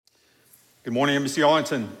Good morning, Embassy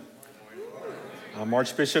Arlington. I'm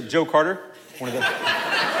Archbishop Joe Carter. I'm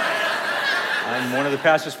one of the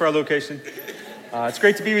pastors for our location. It's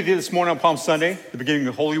great to be with you this morning on Palm Sunday, the beginning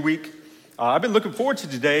of Holy Week. I've been looking forward to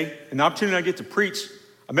today and the opportunity I get to preach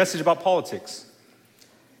a message about politics.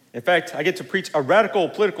 In fact, I get to preach a radical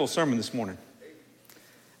political sermon this morning.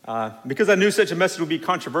 Because I knew such a message would be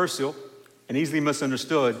controversial and easily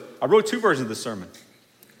misunderstood, I wrote two versions of the sermon.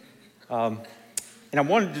 And I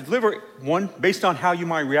wanted to deliver one based on how you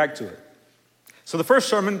might react to it. So the first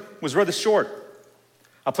sermon was rather short.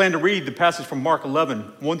 I plan to read the passage from Mark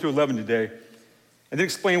 11, 1 through 11 today, and then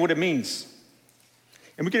explain what it means.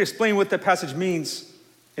 And we can explain what that passage means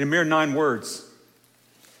in a mere 9 words.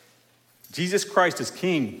 Jesus Christ is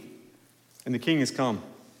King, and the King has come.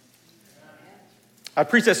 I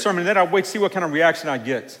preach that sermon, and then I'd wait to see what kind of reaction I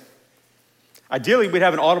get. Ideally, we'd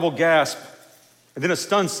have an audible gasp, and then a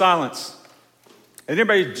stunned silence, and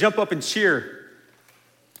everybody jump up and cheer.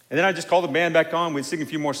 And then I just call the band back on, we'd sing a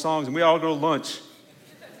few more songs, and we all go to lunch.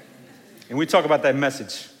 And we talk about that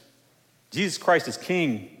message. Jesus Christ is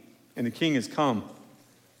King, and the King has come.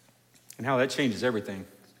 And how that changes everything.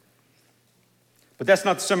 But that's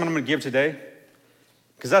not the sermon I'm going to give today,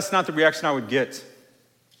 because that's not the reaction I would get.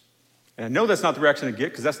 And I know that's not the reaction I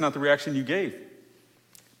get, because that's not the reaction you gave.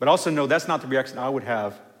 But I also know that's not the reaction I would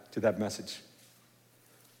have to that message.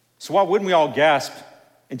 So why wouldn't we all gasp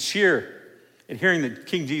and cheer at hearing that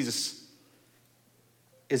King Jesus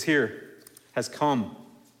is here, has come?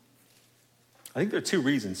 I think there are 2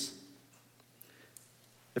 reasons.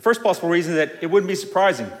 The first possible reason is that it wouldn't be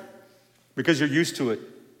surprising because you're used to it.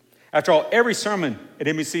 After all, every sermon at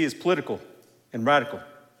MBC is political and radical.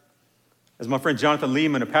 As my friend Jonathan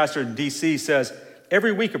Lehman, a pastor in D.C., says,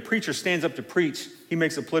 every week a preacher stands up to preach, he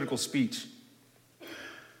makes a political speech.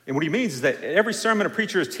 And what he means is that every sermon a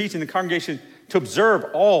preacher is teaching the congregation to observe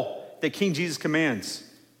all that King Jesus commands.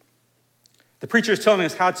 The preacher is telling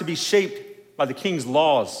us how to be shaped by the King's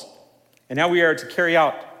laws and how we are to carry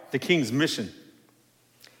out the King's mission.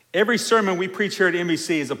 Every sermon we preach here at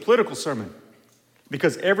MBC is a political sermon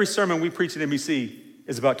because every sermon we preach at MBC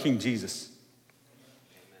is about King Jesus.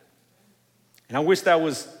 And I wish that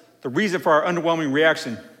was the reason for our underwhelming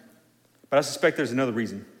reaction, but I suspect there's another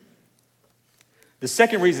reason. The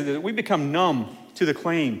second reason is that we become numb to the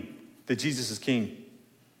claim that Jesus is King.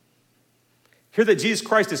 Hear that Jesus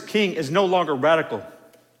Christ is King is no longer radical,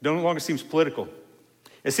 no longer seems political.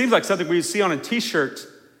 It seems like something we see on a t-shirt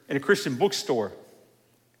in a Christian bookstore,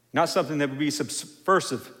 not something that would be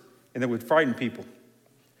subversive and that would frighten people.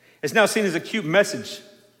 It's now seen as a cute message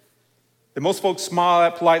that most folks smile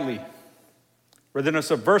at politely, rather than a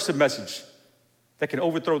subversive message that can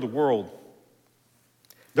overthrow the world.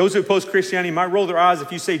 Those who oppose Christianity might roll their eyes if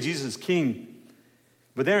you say Jesus is King,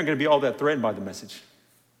 but they aren't going to be all that threatened by the message.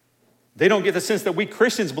 They don't get the sense that we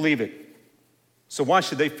Christians believe it, so why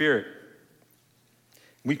should they fear it?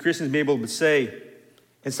 We Christians may be able to say,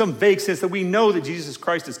 in some vague sense, that we know that Jesus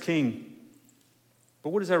Christ is King,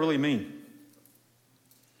 but what does that really mean?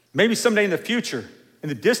 Maybe someday in the future, in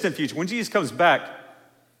the distant future, when Jesus comes back,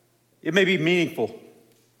 it may be meaningful,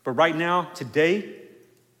 but right now, today,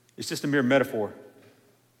 it's just a mere metaphor.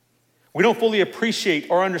 We don't fully appreciate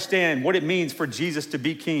or understand what it means for Jesus to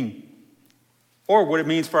be King or what it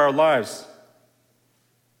means for our lives.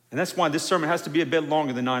 And that's why this sermon has to be a bit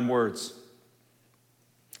longer than 9 words.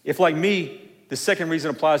 If, like me, the second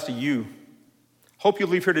reason applies to you, hope you'll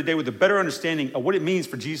leave here today with a better understanding of what it means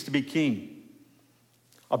for Jesus to be King,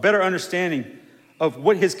 a better understanding of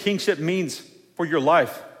what his kingship means for your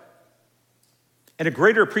life, and a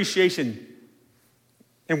greater appreciation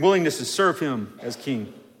and willingness to serve him as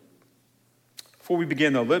King. Before we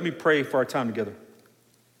begin, though, let me pray for our time together.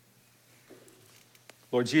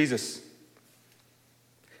 Lord Jesus,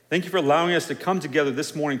 thank you for allowing us to come together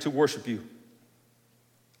this morning to worship you.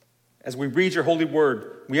 As we read your holy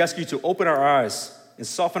word, we ask you to open our eyes and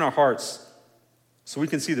soften our hearts so we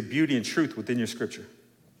can see the beauty and truth within your scripture.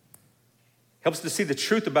 Help us to see the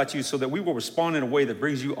truth about you so that we will respond in a way that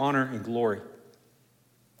brings you honor and glory.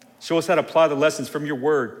 Show us how to apply the lessons from your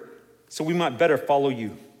word so we might better follow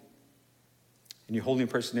you. In your holy and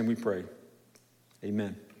precious name we pray.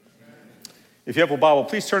 Amen. If you have a Bible,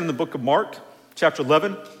 please turn in the book of Mark, chapter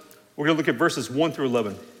 11. We're going to look at verses 1 through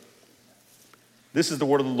 11. This is the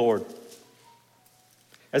word of the Lord.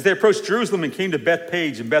 As they approached Jerusalem and came to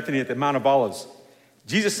Bethpage and Bethany at the Mount of Olives,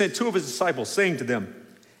 Jesus sent 2 of his disciples, saying to them,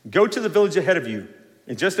 "Go to the village ahead of you,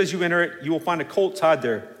 and just as you enter it, you will find a colt tied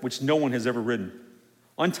there, which no one has ever ridden.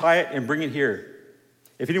 Untie it and bring it here.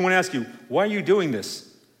 If anyone asks you, 'Why are you doing this?'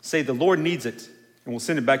 say, 'The Lord needs it, and we'll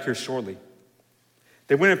send it back here shortly.'"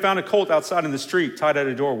 They went and found a colt outside in the street, tied at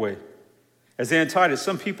a doorway. As they untied it,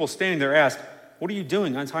 some people standing there asked, "What are you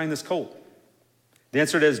doing untying this colt?" They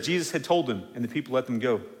answered as Jesus had told them, and the people let them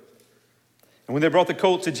go. And when they brought the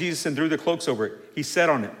colt to Jesus and threw their cloaks over it, he sat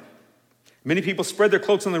on it. Many people spread their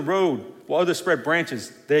cloaks on the road, while others spread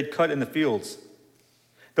branches they had cut in the fields.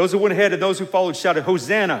 Those who went ahead and those who followed shouted,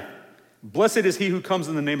 "Hosanna! Blessed is he who comes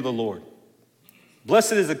in the name of the Lord.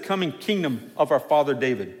 Blessed is the coming kingdom of our father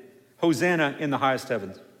David. Hosanna in the highest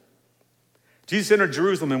heavens." Jesus entered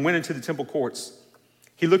Jerusalem and went into the temple courts.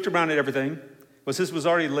 He looked around at everything, but since it was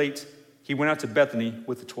already late, he went out to Bethany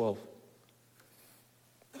with the 12.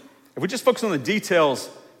 If we just focus on the details,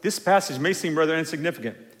 this passage may seem rather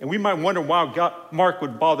insignificant, and we might wonder why Mark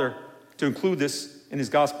would bother to include this in his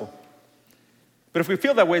gospel. But if we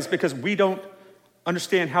feel that way, it's because we don't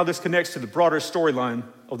understand how this connects to the broader storyline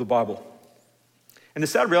of the Bible. And the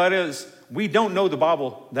sad reality is we don't know the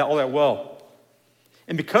Bible all that well.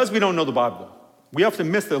 And because we don't know the Bible, we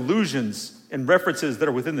often miss the allusions and references that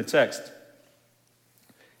are within the text.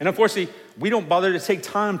 And unfortunately, we don't bother to take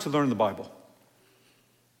time to learn the Bible.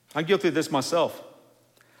 I'm guilty of this myself.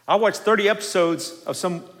 I watch 30 episodes of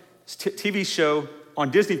some TV show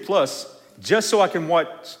on Disney Plus just so I can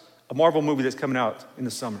watch a Marvel movie that's coming out in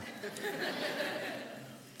the summer.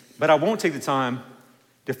 But I won't take the time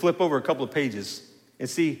to flip over a couple of pages and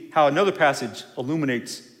see how another passage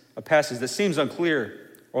illuminates a passage that seems unclear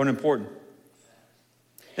or unimportant.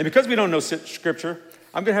 And because we don't know Scripture,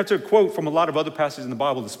 I'm going to have to quote from a lot of other passages in the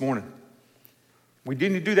Bible this morning. We need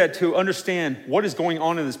to do that to understand what is going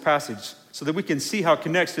on in this passage so that we can see how it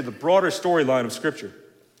connects to the broader storyline of Scripture.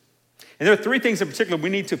 And there are three things in particular we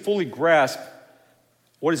need to fully grasp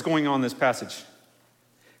what is going on in this passage.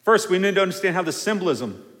 First, we need to understand how the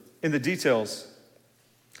symbolism in the details.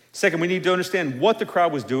 Second, we need to understand what the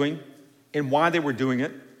crowd was doing and why they were doing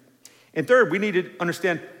it. And third, we need to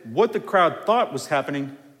understand what the crowd thought was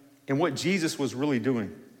happening and what Jesus was really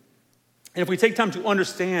doing. And if we take time to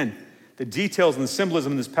understand the details and the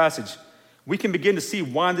symbolism in this passage, we can begin to see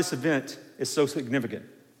why this event is so significant.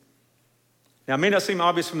 Now, it may not seem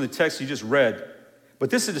obvious from the text you just read, but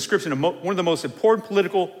this is a description of one of the most important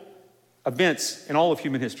political events in all of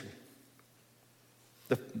human history.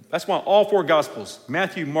 That's why all four Gospels,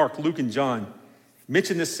 Matthew, Mark, Luke, and John,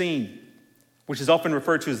 mention this scene, which is often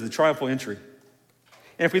referred to as the triumphal entry.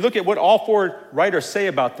 And if we look at what all four writers say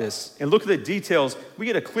about this and look at the details, we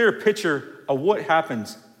get a clear picture of what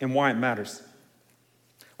happens and why it matters.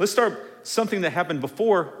 Let's start something that happened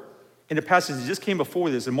before in the passage that just came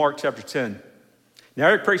before this in Mark chapter 10. Now,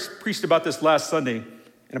 Eric preached about this last Sunday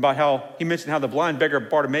and about how he mentioned how the blind beggar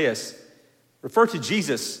Bartimaeus referred to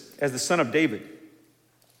Jesus as the son of David.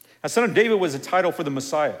 Now, son of David was a title for the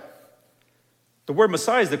Messiah. The word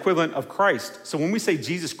Messiah is the equivalent of Christ. So when we say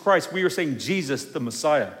Jesus Christ, we are saying Jesus the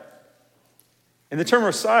Messiah. And the term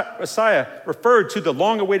Messiah referred to the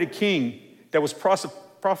long-awaited king that was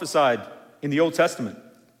prophesied in the Old Testament.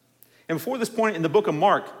 And before this point in the book of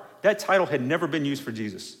Mark, that title had never been used for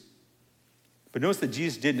Jesus. But notice that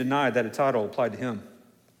Jesus didn't deny that a title applied to him.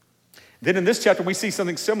 Then in this chapter, we see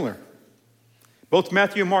something similar. Both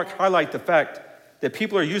Matthew and Mark highlight the fact that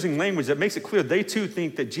people are using language that makes it clear they too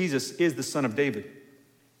think that Jesus is the son of David.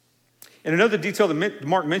 And another detail that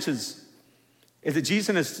Mark mentions is that Jesus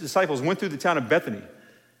and his disciples went through the town of Bethany.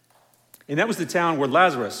 And that was the town where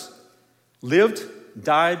Lazarus lived,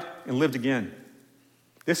 died, and lived again.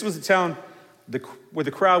 This was the town where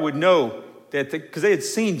the crowd would know that because they had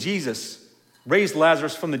seen Jesus raise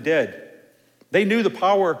Lazarus from the dead. They knew the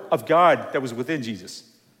power of God that was within Jesus.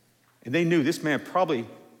 And they knew this man probably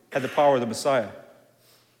had the power of the Messiah.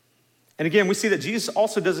 And again, we see that Jesus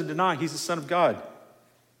also doesn't deny he's the Son of God,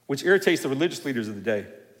 which irritates the religious leaders of the day.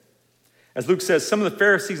 As Luke says, some of the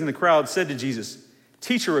Pharisees in the crowd said to Jesus,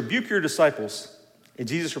 "Teacher, rebuke your disciples." And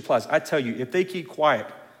Jesus replies, "I tell you, if they keep quiet,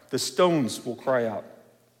 the stones will cry out."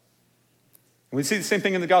 And we see the same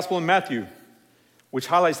thing in the Gospel of Matthew, which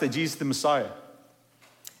highlights that Jesus is the Messiah.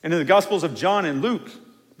 And in the Gospels of John and Luke,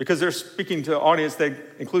 because they're speaking to an audience that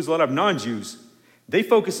includes a lot of non-Jews, they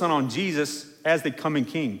focus on Jesus as the coming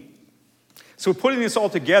king. So putting this all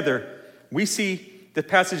together, we see the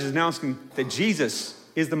passage announcing that Jesus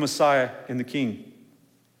is the Messiah and the king.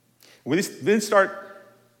 We then start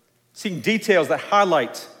seeing details that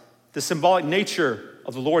highlight the symbolic nature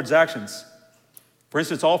of the Lord's actions. For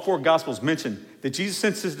instance, all four Gospels mention that Jesus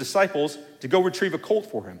sends his disciples to go retrieve a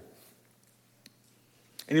colt for him.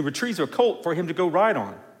 And he retrieves a colt for him to go ride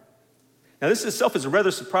on. Now, this itself is a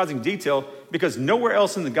rather surprising detail because nowhere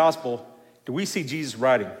else in the Gospel do we see Jesus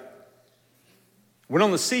riding. When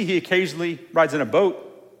on the sea, he occasionally rides in a boat,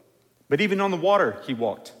 but even on the water, he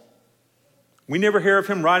walked. We never hear of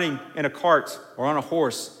him riding in a cart or on a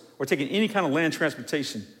horse or taking any kind of land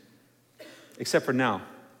transportation except for now.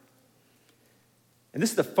 And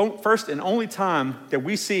this is the first and only time that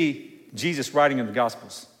we see Jesus riding in the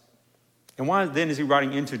Gospels. And why then is he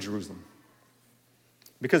riding into Jerusalem?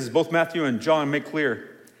 Because as both Matthew and John make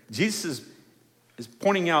clear, Jesus is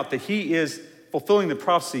pointing out that he is fulfilling the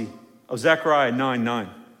prophecy of Zechariah 9:9.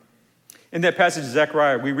 In that passage of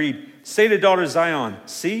Zechariah, we read, "Say to daughter Zion,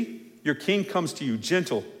 see, your king comes to you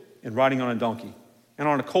gentle and riding on a donkey, and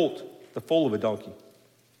on a colt, the foal of a donkey."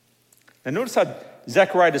 Now notice how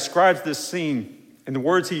Zechariah describes this scene and the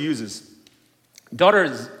words he uses.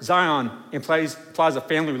 Daughter Zion implies a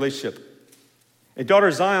family relationship. A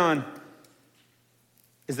daughter Zion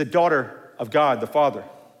is the daughter of God, the Father.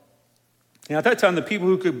 And at that time, the people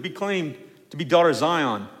who could be claimed to be daughter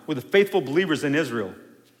Zion were the faithful believers in Israel.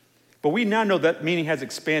 But we now know that meaning has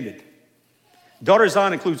expanded. Daughter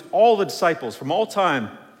Zion includes all the disciples from all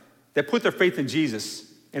time that put their faith in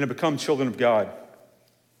Jesus and have become children of God.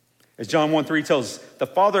 As John 1:3 tells us, the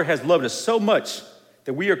Father has loved us so much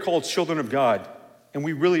that we are called children of God, and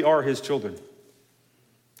we really are his children.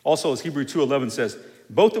 Also, as Hebrews 2:11 says,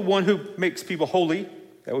 both the one who makes people holy,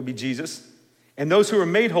 that would be Jesus, and those who are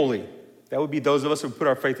made holy, that would be those of us who put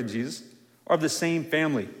our faith in Jesus, are of the same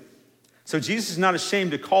family. So Jesus is not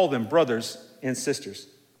ashamed to call them brothers and sisters.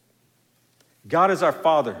 God is our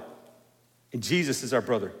Father, and Jesus is our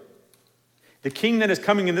brother. The king that is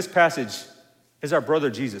coming in this passage is our brother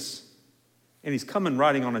Jesus, and he's coming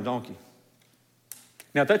riding on a donkey.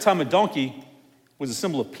 Now, at that time, a donkey was a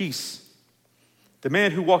symbol of peace. The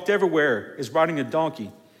man who walked everywhere is riding a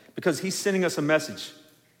donkey because he's sending us a message.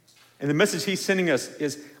 And the message he's sending us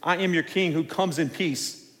is, I am your king who comes in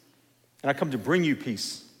peace, and I come to bring you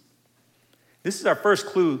peace. This is our first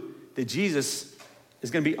clue that Jesus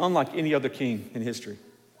is going to be unlike any other king in history.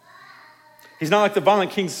 He's not like the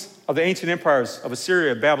violent kings of the ancient empires of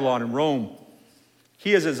Assyria, Babylon, and Rome.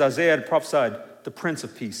 He is, as Isaiah had prophesied, the Prince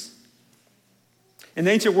of Peace. In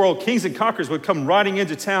the ancient world, kings and conquerors would come riding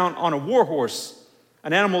into town on a war horse,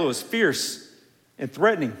 an animal that was fierce and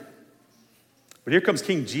threatening. But here comes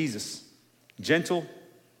King Jesus, gentle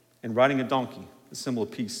and riding a donkey, the symbol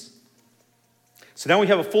of peace. So now we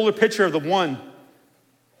have a fuller picture of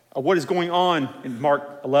what is going on in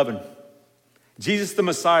Mark 11. Jesus the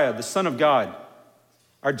Messiah, the Son of God,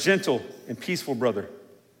 our gentle and peaceful brother.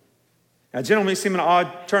 Now, gentle may seem an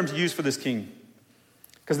odd term to use for this king,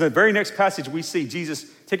 because in the very next passage we see Jesus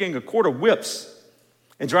taking a cord of whips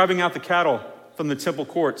and driving out the cattle from the temple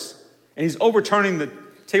courts, and he's overturning the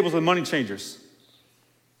tables of the money changers.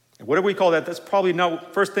 And whatever we call that, that's probably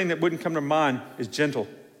not first thing that wouldn't come to mind is gentle.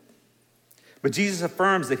 But Jesus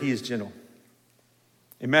affirms that he is gentle.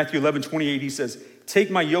 In Matthew 11:28, he says,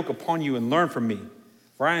 "Take my yoke upon you and learn from me,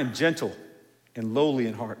 for I am gentle and lowly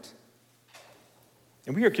in heart."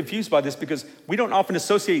 And we are confused by this because we don't often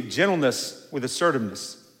associate gentleness with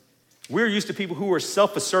assertiveness. We're used to people who are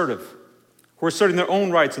self-assertive, who are asserting their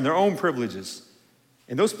own rights and their own privileges.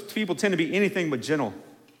 And those people tend to be anything but gentle.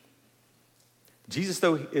 Jesus,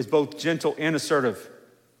 though, is both gentle and assertive,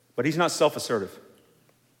 but he's not self-assertive.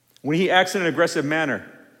 When he acts in an aggressive manner,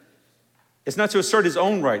 it's not to assert his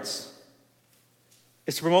own rights.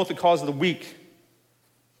 It's to promote the cause of the weak,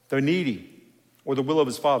 the needy, or the will of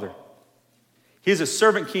his Father. He is a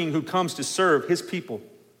servant king who comes to serve his people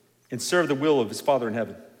and serve the will of his Father in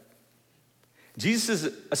heaven. Jesus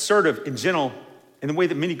is assertive and gentle in the way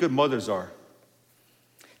that many good mothers are.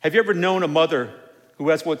 Have you ever known a mother who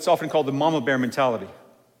has what's often called the mama bear mentality?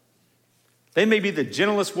 They may be the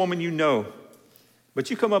gentlest woman you know, but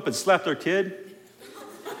you come up and slap their kid,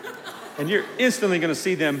 and you're instantly going to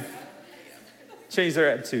see them change their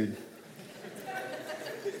attitude.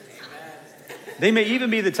 They may even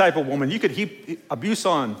be the type of woman you could heap abuse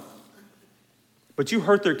on, but you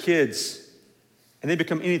hurt their kids, and they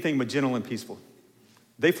become anything but gentle and peaceful.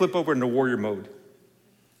 They flip over into warrior mode.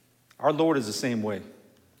 Our Lord is the same way.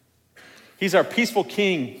 He's our peaceful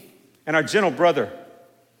king and our gentle brother.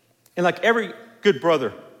 And like every good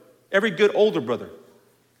brother, every good older brother,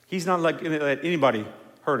 he's not like let anybody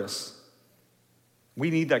hurt us. We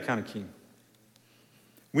need that kind of king.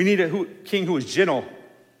 We need a king who is gentle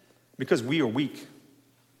because we are weak.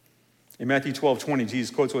 In Matthew 12:20, Jesus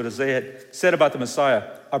quotes what Isaiah had said about the Messiah: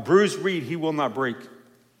 "A bruised reed he will not break."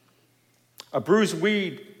 A bruised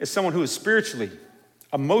reed is someone who is spiritually,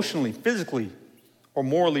 emotionally, physically, or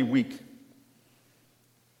morally weak.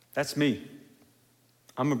 That's me.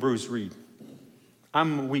 I'm a bruised reed.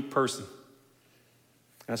 I'm a weak person.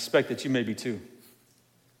 And I suspect that you may be too.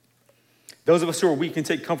 Those of us who are weak can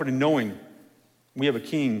take comfort in knowing we have a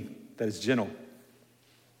king that is gentle.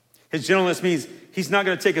 His gentleness means he's not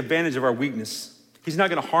going to take advantage of our weakness. He's not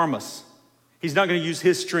going to harm us. He's not going to use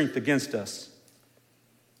his strength against us.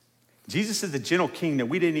 Jesus is the gentle king that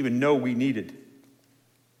we didn't even know we needed.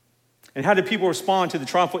 And how did people respond to the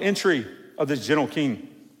triumphal entry of this gentle king?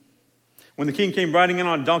 When the king came riding in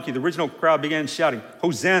on a donkey, the original crowd began shouting,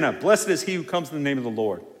 "Hosanna, blessed is he who comes in the name of the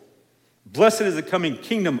Lord. Blessed is the coming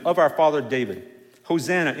kingdom of our father David.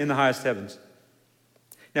 Hosanna in the highest heavens."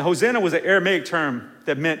 Now, Hosanna was an Aramaic term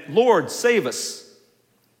that meant, "Lord, save us."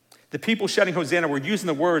 The people shouting Hosanna were using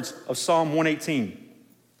the words of Psalm 118.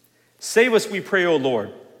 "Save us, we pray, O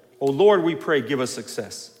Lord. O Lord, we pray, give us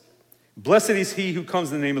success. Blessed is he who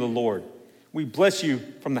comes in the name of the Lord. We bless you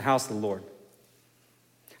from the house of the Lord."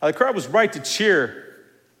 Now, the crowd was right to cheer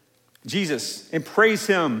Jesus and praise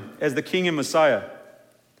him as the King and Messiah.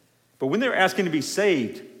 But when they're asking to be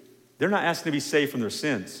saved, they're not asking to be saved from their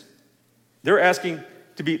sins. They're asking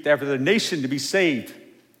for the nation to be saved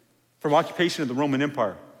from occupation of the Roman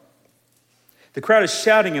Empire. The crowd is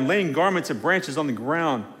shouting and laying garments and branches on the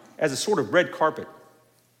ground as a sort of red carpet.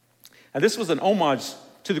 Now, this was an homage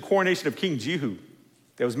to the coronation of King Jehu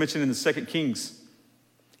that was mentioned in the 2 Kings.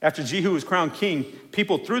 After Jehu was crowned king,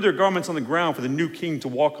 people threw their garments on the ground for the new king to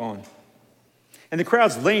walk on. And the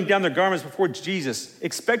crowds laying down their garments before Jesus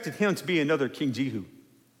expected him to be another King Jehu.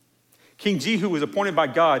 King Jehu was appointed by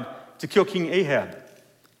God to kill King Ahab,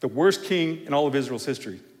 the worst king in all of Israel's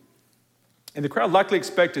history. And the crowd likely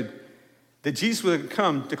expected that Jesus would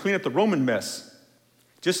come to clean up the Roman mess,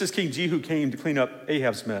 just as King Jehu came to clean up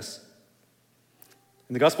Ahab's mess.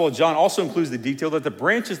 And the Gospel of John also includes the detail that the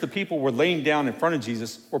branches the people were laying down in front of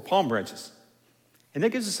Jesus were palm branches. And that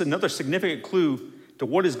gives us another significant clue to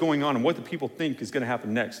what is going on and what the people think is going to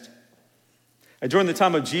happen next. And during the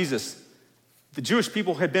time of Jesus, the Jewish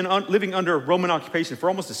people had been living under Roman occupation for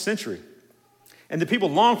almost a century. And the people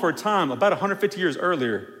longed for a time about 150 years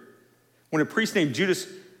earlier when a priest named Judas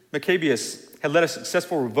Maccabeus had led a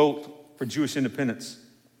successful revolt for Jewish independence.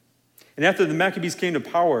 And after the Maccabees came to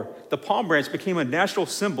power, the palm branch became a national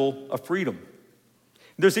symbol of freedom.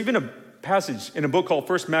 There's even a passage in a book called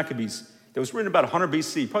First Maccabees that was written about 100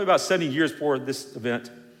 BC, probably about 70 years before this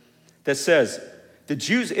event, that says, "The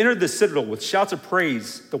Jews entered the citadel with shouts of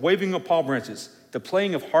praise, the waving of palm branches, the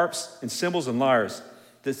playing of harps and cymbals and lyres,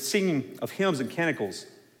 the singing of hymns and canticles,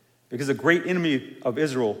 because a great enemy of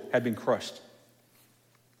Israel had been crushed."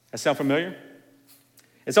 That sound familiar?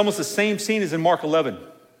 It's almost the same scene as in Mark 11.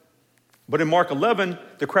 But in Mark 11,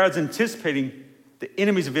 the crowd's anticipating the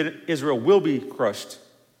enemies of Israel will be crushed.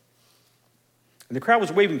 And the crowd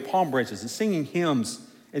was waving palm branches and singing hymns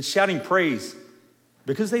and shouting praise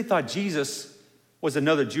because they thought Jesus was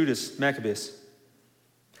another Judas Maccabeus.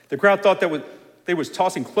 The crowd thought that they was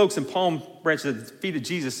tossing cloaks and palm branches at the feet of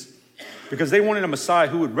Jesus because they wanted a Messiah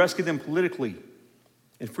who would rescue them politically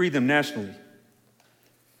and free them nationally.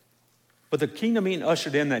 But the kingdom being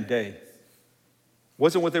ushered in that day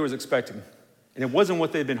wasn't what they was expecting, and it wasn't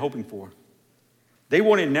what they had been hoping for. They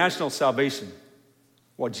wanted national salvation,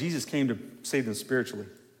 while Jesus came to save them spiritually.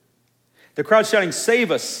 The crowd shouting, "Save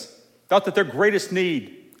us," thought that their greatest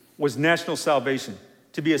need was national salvation,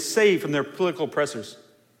 to be saved from their political oppressors.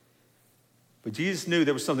 But Jesus knew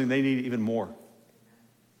there was something they needed even more.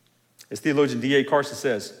 As theologian D.A. Carson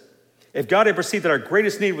says, if God had perceived that our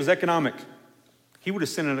greatest need was economic, he would have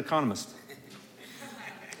sent an economist.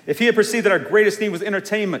 If he had perceived that our greatest need was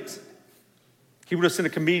entertainment, he would have sent a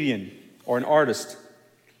comedian or an artist.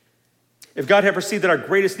 If God had perceived that our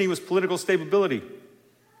greatest need was political stability,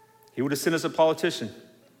 he would have sent us a politician.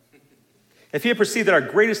 If he had perceived that our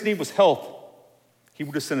greatest need was health, he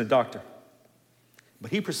would have sent a doctor. But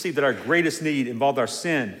he perceived that our greatest need involved our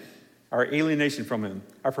sin, our alienation from him,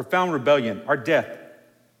 our profound rebellion, our death,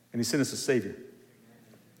 and he sent us a Savior.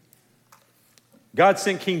 God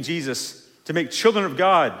sent King Jesus to make children of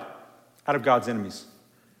God out of God's enemies.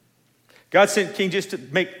 God sent King Jesus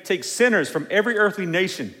to take sinners from every earthly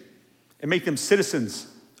nation and make them citizens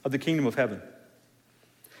of the kingdom of heaven.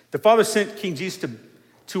 The Father sent King Jesus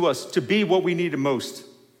to us to be what we needed most,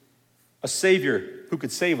 a Savior who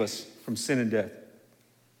could save us from sin and death.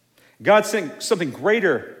 God sent something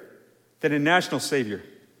greater than a national Savior.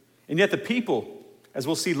 And yet the people, as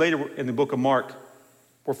we'll see later in the book of Mark,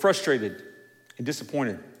 were frustrated and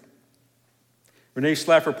disappointed. Renee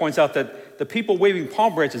Schlaffer points out that the people waving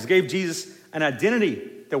palm branches gave Jesus an identity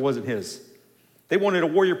that wasn't his. They wanted a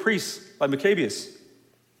warrior priest like Maccabeus.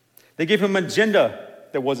 They gave him an agenda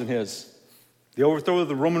that wasn't his, the overthrow of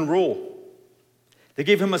the Roman rule. They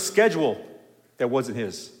gave him a schedule that wasn't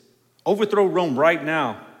his. Overthrow Rome right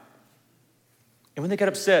now. And when they got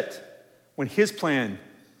upset, when his plan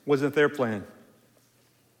wasn't their plan,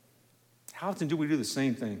 how often do we do the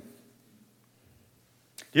same thing?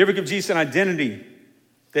 Do you ever give Jesus an identity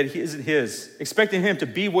that he isn't his, expecting him to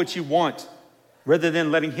be what you want rather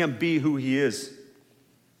than letting him be who he is?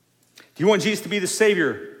 Do you want Jesus to be the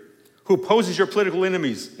Savior who opposes your political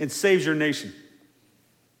enemies and saves your nation?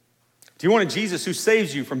 Do you want a Jesus who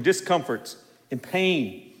saves you from discomforts and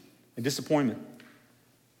pain and disappointment?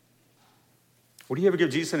 Or do you ever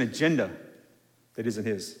give Jesus an agenda that isn't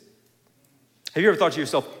his? Have you ever thought to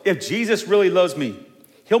yourself, if Jesus really loves me,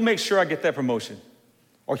 he'll make sure I get that promotion,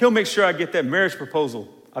 or he'll make sure I get that marriage proposal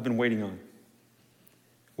I've been waiting on?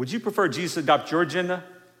 Would you prefer Jesus adopt your agenda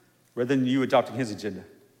rather than you adopting his agenda?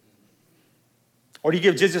 Or do you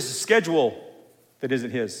give Jesus a schedule that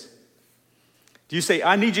isn't his? Do you say,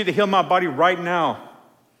 I need you to heal my body right now?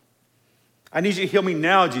 I need you to heal me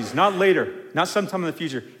now, Jesus, not later, not sometime in the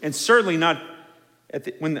future, and certainly not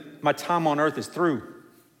when my time on earth is through.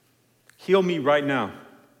 Heal me right now.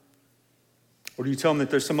 Or do you tell him that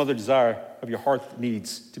there's some other desire of your heart that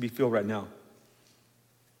needs to be filled right now?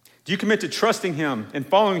 Do you commit to trusting him and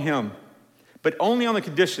following him, but only on the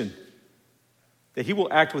condition that he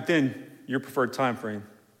will act within your preferred time frame?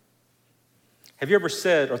 Have you ever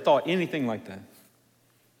said or thought anything like that?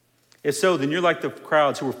 If so, then you're like the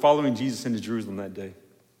crowds who were following Jesus into Jerusalem that day.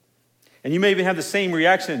 And you may even have the same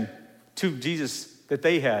reaction to Jesus that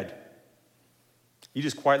they had. You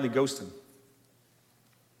just quietly ghost him.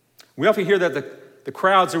 We often hear that the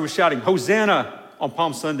crowds who were shouting, Hosanna on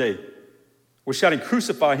Palm Sunday, were shouting,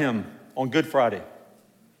 crucify him on Good Friday.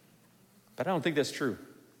 But I don't think that's true.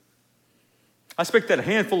 I expect that a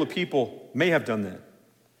handful of people may have done that.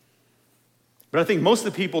 But I think most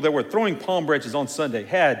of the people that were throwing palm branches on Sunday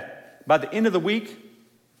had, by the end of the week,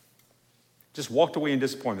 just walked away in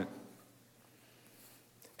disappointment.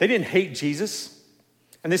 They didn't hate Jesus,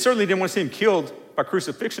 and they certainly didn't want to see him killed by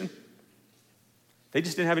crucifixion. They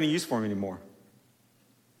just didn't have any use for him anymore.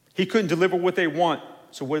 He couldn't deliver what they want,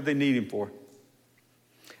 so what did they need him for?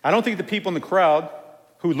 I don't think the people in the crowd,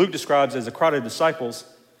 who Luke describes as a crowd of disciples,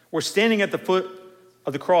 were standing at the foot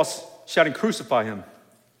of the cross shouting, crucify him.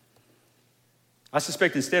 I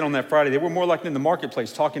suspect instead on that Friday, they were more likely in the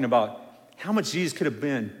marketplace talking about how much Jesus could have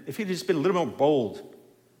been if he'd just been a little more bold.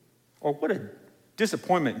 Or what a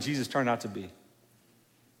disappointment Jesus turned out to be.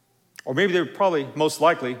 Or maybe they were probably, most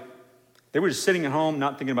likely, they were just sitting at home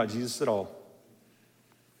not thinking about Jesus at all.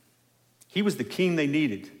 He was the king they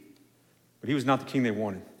needed, but he was not the king they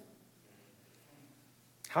wanted.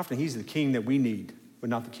 How often he's the king that we need, but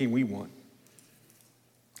not the king we want?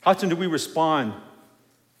 How often do we respond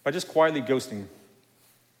by just quietly ghosting him?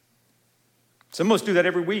 Some of us do that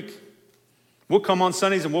every week. We'll come on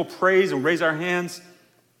Sundays and we'll praise and raise our hands,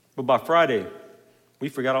 but by Friday, we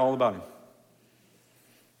forgot all about him.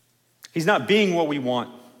 He's not being what we want,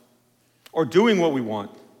 or doing what we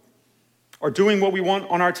want, or doing what we want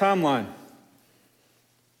on our timeline.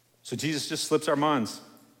 So Jesus just slips our minds.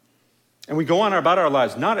 And we go on about our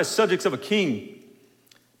lives, not as subjects of a king,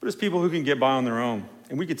 but as people who can get by on their own,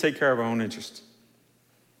 and we can take care of our own interests.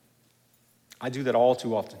 I do that all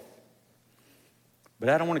too often. But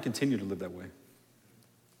I don't want to continue to live that way.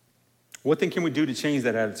 What then can we do to change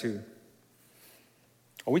that attitude?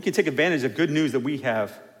 Or we can take advantage of good news that we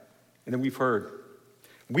have and that we've heard.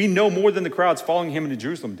 We know more than the crowds following him into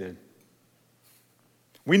Jerusalem did.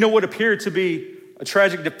 We know what appeared to be a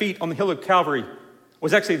tragic defeat on the hill of Calvary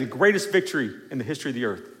was actually the greatest victory in the history of the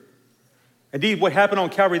earth. Indeed, what happened on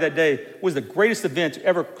Calvary that day was the greatest event to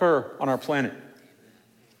ever occur on our planet.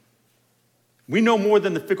 We know more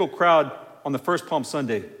than the fickle crowd on the first Palm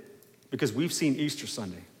Sunday because we've seen Easter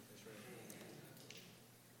Sunday.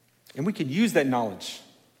 And we can use that knowledge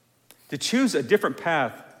to choose a different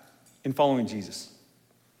path in following Jesus.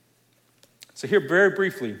 So here, very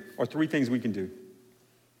briefly, are three things we can do.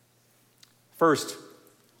 First,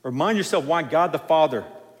 remind yourself why God the Father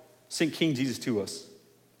sent King Jesus to us.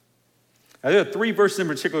 Now, there are three verses in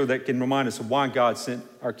particular that can remind us of why God sent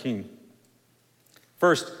our King.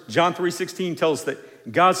 First, John 3:16 tells us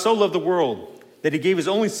that God so loved the world that he gave his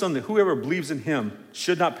only Son, that whoever believes in him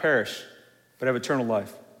should not perish, but have eternal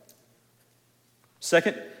life.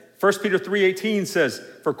 Second, 1 Peter 3:18 says,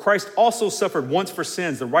 for Christ also suffered once for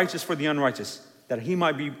sins, the righteous for the unrighteous, that he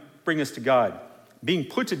might bring us to God, being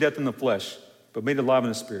put to death in the flesh, but made alive in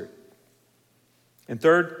the spirit. And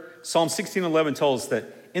third, Psalm 16:11 tells us that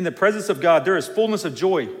in the presence of God there is fullness of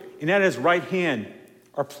joy, and at his right hand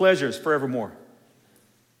are pleasures forevermore.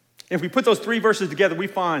 And if we put those three verses together, we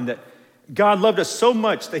find that God loved us so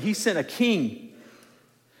much that he sent a king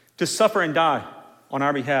to suffer and die on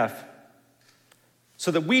our behalf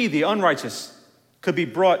so that we, the unrighteous, could be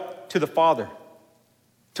brought to the Father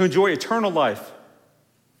to enjoy eternal life,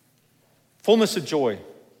 fullness of joy,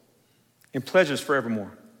 and pleasures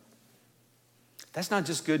forevermore. That's not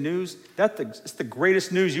just good news. It's the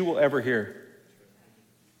greatest news you will ever hear.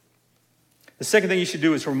 The second thing you should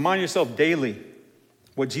do is remind yourself daily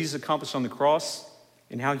what Jesus accomplished on the cross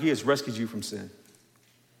and how he has rescued you from sin.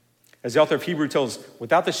 As the author of Hebrews tells us,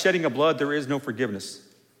 without the shedding of blood, there is no forgiveness.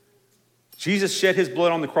 Jesus shed his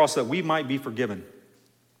blood on the cross so that we might be forgiven.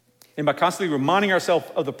 And by constantly reminding ourselves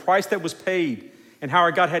of the price that was paid and how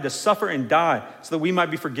our God had to suffer and die so that we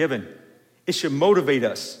might be forgiven, it should motivate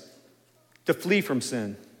us to flee from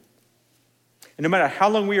sin. And no matter how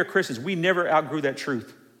long we are Christians, we never outgrew that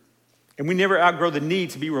truth. And we never outgrow the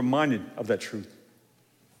need to be reminded of that truth.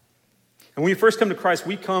 And when we first come to Christ,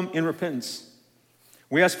 we come in repentance.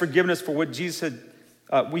 We ask forgiveness for what Jesus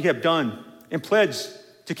said we have done and pledge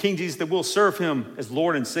to King Jesus that we'll serve him as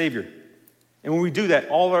Lord and Savior. And when we do that,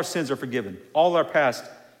 all our sins are forgiven. All our past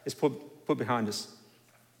is put behind us.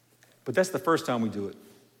 But that's the first time we do it.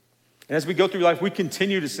 And as we go through life, we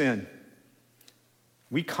continue to sin.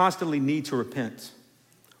 We constantly need to repent.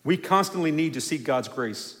 We constantly need to seek God's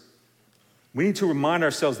grace. We need to remind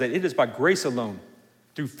ourselves that it is by grace alone,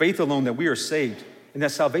 through faith alone, that we are saved, and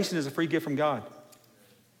that salvation is a free gift from God.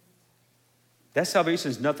 That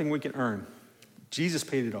salvation is nothing we can earn. Jesus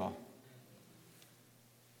paid it all.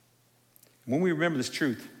 When we remember this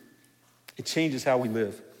truth, it changes how we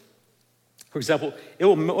live. For example, it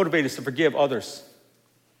will motivate us to forgive others.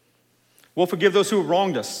 We'll forgive those who have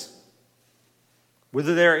wronged us,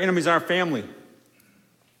 whether they are enemies in our family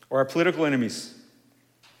or our political enemies.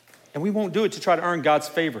 And we won't do it to try to earn God's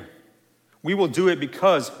favor. We will do it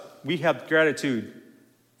because we have gratitude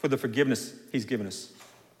for the forgiveness he's given us.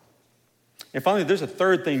 And finally, there's a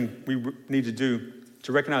third thing we need to do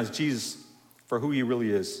to recognize Jesus for who he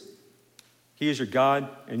really is. He is your God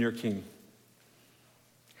and your King.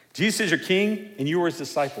 Jesus is your King and you are his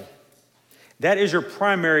disciple. That is your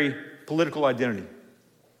primary political identity.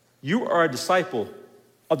 You are a disciple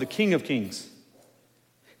of the King of Kings.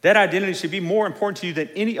 That identity should be more important to you than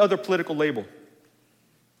any other political label.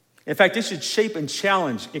 In fact, it should shape and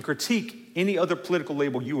challenge and critique any other political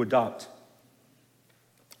label you adopt.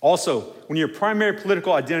 Also, when your primary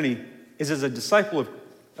political identity is as a disciple of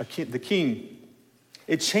the King,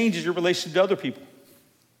 it changes your relationship to other people.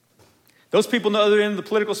 Those people on the other end of the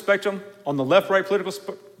political spectrum, on the left-right political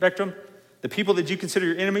spectrum, the people that you consider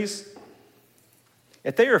your enemies,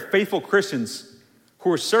 if they are faithful Christians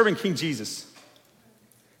who are serving King Jesus,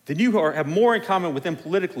 then you have more in common with them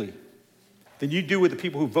politically than you do with the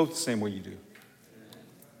people who vote the same way you do.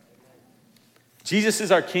 Jesus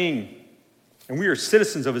is our King, and we are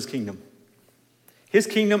citizens of his kingdom. His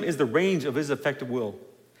kingdom is the range of his effective will.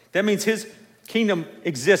 That means his kingdom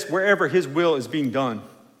exists wherever his will is being done.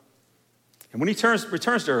 And when he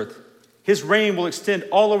returns to earth, his reign will extend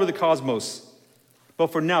all over the cosmos.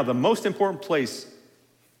 But for now, the most important place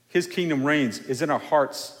his kingdom reigns is in our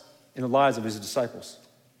hearts and the lives of his disciples.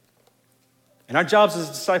 And our jobs as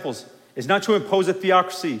disciples is not to impose a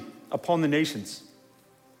theocracy upon the nations,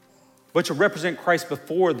 but to represent Christ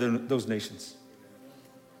before those nations.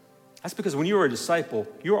 That's because when you are a disciple,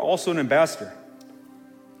 you are also an ambassador.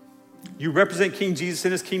 You represent King Jesus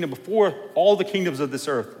and his kingdom before all the kingdoms of this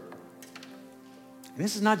earth. And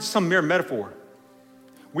this is not just some mere metaphor.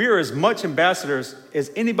 We are as much ambassadors as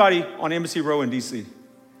anybody on Embassy Row in D.C.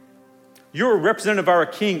 You're a representative of our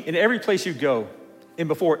King in every place you go and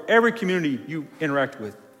before every community you interact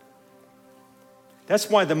with. That's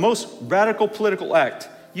why the most radical political act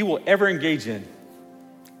you will ever engage in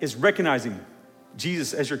is recognizing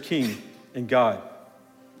Jesus as your King and God.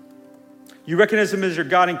 You recognize him as your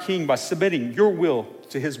God and King by submitting your will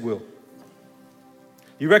to his will.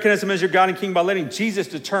 You recognize him as your God and King by letting Jesus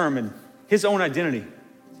determine his own identity,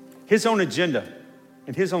 his own agenda,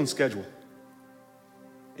 and his own schedule.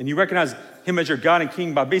 And you recognize him as your God and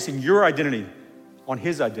King by basing your identity on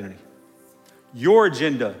his identity, your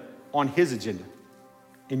agenda on his agenda,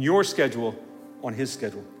 and your schedule on his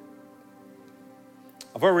schedule.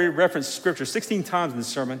 I've already referenced scripture 16 times in this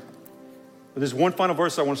sermon, but there's one final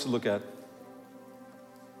verse I want us to look at.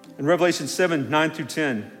 In Revelation 7, 9 through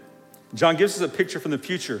 10, John gives us a picture from the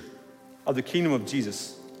future of the kingdom of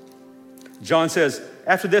Jesus. John says,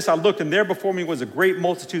 "After this I looked, and there before me was a great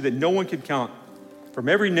multitude that no one could count, from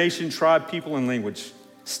every nation, tribe, people, and language,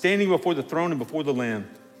 standing before the throne and before the Lamb.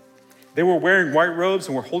 They were wearing white robes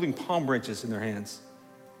and were holding palm branches in their hands.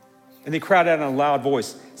 And they cried out in a loud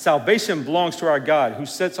voice, 'Salvation belongs to our God who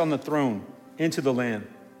sits on the throne and to the Lamb.'"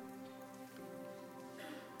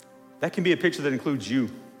 That can be a picture that includes you.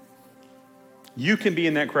 You can be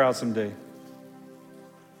in that crowd someday.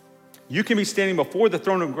 You can be standing before the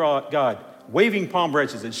throne of God, waving palm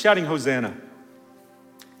branches and shouting Hosanna.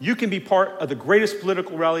 You can be part of the greatest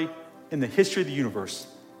political rally in the history of the universe.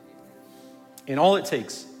 And all it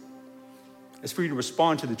takes is for you to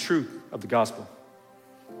respond to the truth of the gospel.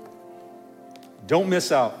 Don't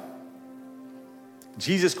miss out.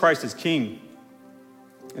 Jesus Christ is King,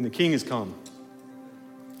 and the King has come.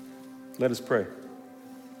 Let us pray.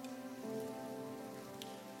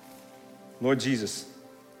 Lord Jesus,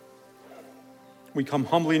 we come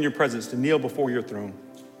humbly in your presence to kneel before your throne.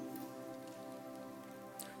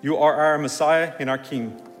 You are our Messiah and our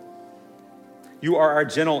King. You are our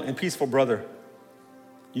gentle and peaceful brother.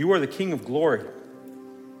 You are the King of glory.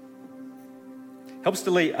 Help us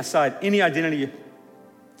to lay aside any identity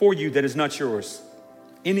for you that is not yours,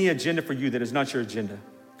 any agenda for you that is not your agenda,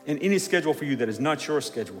 and any schedule for you that is not your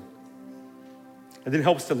schedule. And then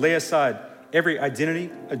help us to lay aside every identity,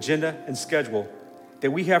 agenda, and schedule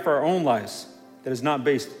that we have for our own lives that is not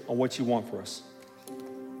based on what you want for us.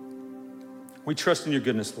 We trust in your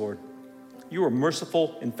goodness, Lord. You are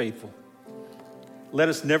merciful and faithful. Let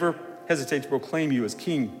us never hesitate to proclaim you as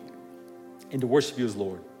King and to worship you as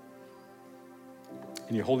Lord.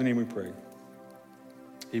 In your holy name we pray.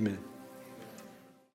 Amen.